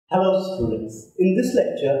Hello students, in this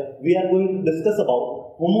lecture we are going to discuss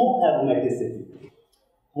about homoaromaticity.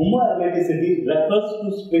 Homoaromaticity refers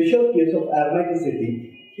to special case of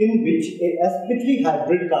aromaticity in which a sp3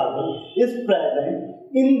 hybrid carbon is present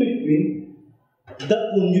in between the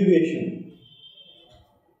conjugation.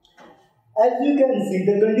 As you can see,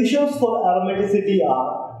 the conditions for aromaticity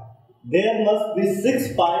are: there must be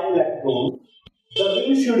 6 pi electrons, the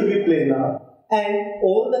ring should be planar, and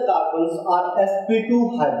all the carbons are sp2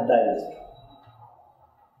 hybridized.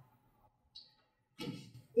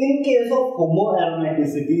 In case of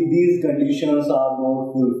homoaromaticity, these conditions are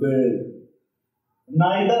not fulfilled.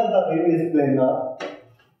 Neither the ring is planar,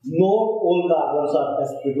 nor all carbons are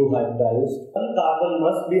sp2 hybridized. One carbon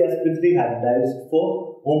must be sp3 hybridized for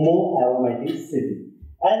homoaromaticity.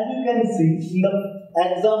 As you can see in the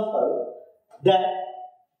example that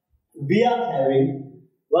we are having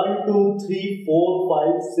 1, 2, 3, 4,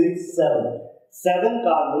 5, 6, 7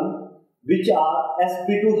 carbon which are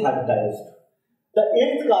sp2 hybridized. The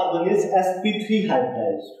 8th carbon is sp3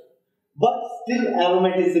 hybridized, but still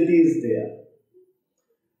aromaticity is there.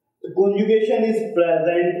 The conjugation is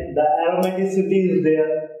present, the aromaticity is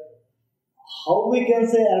there. How we can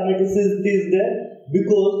say aromaticity is there?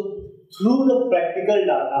 Because through the practical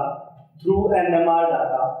data, through NMR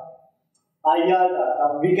data, IR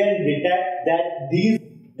data, we can detect that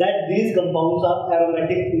these compounds are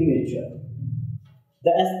aromatic in nature. The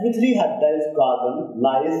sp3 hybridized carbon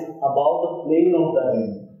lies above the plane of the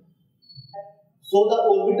ring. So the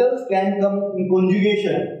orbitals can come in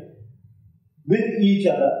conjugation with each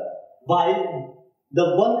other, while the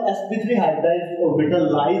one sp3 hybridized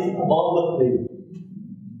orbital lies above the plane.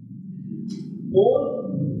 All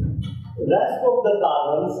rest of the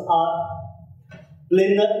carbons are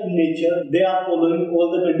planar in nature. They are following all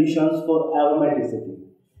the conditions for aromaticity.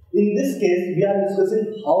 In this case, we are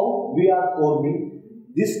discussing how we are forming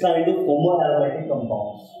this kind of homoaromatic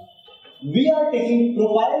compounds. We are taking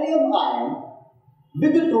propylium ion.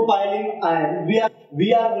 With the propylium ion,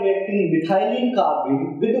 we are reacting methylene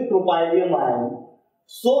carbene with the propylium ion,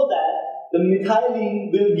 so that the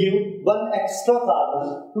methylene will give one extra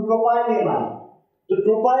carbon to propylium ion. The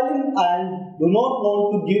propylium ion do not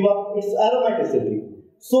want to give up its aromaticity.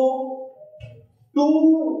 So,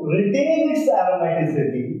 to retain its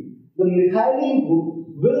aromaticity, the methylene group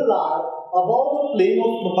will lie above the plane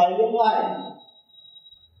of propylium ion,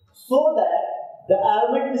 so that the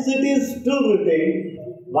aromaticity is still retained,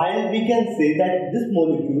 while we can say that this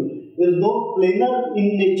molecule is not planar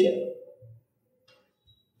in nature.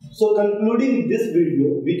 So, concluding this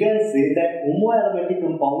video, we can say that homoaromatic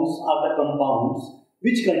compounds are the compounds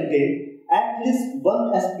which contain at least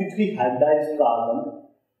one sp3 hybridized carbon,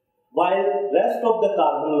 while rest of the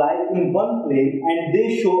carbon lie in one plane and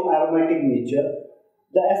they show aromatic nature.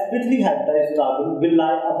 The sp3 hybridized carbon will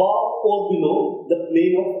lie above or below the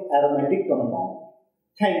plane of aromatic compound.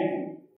 Thank you.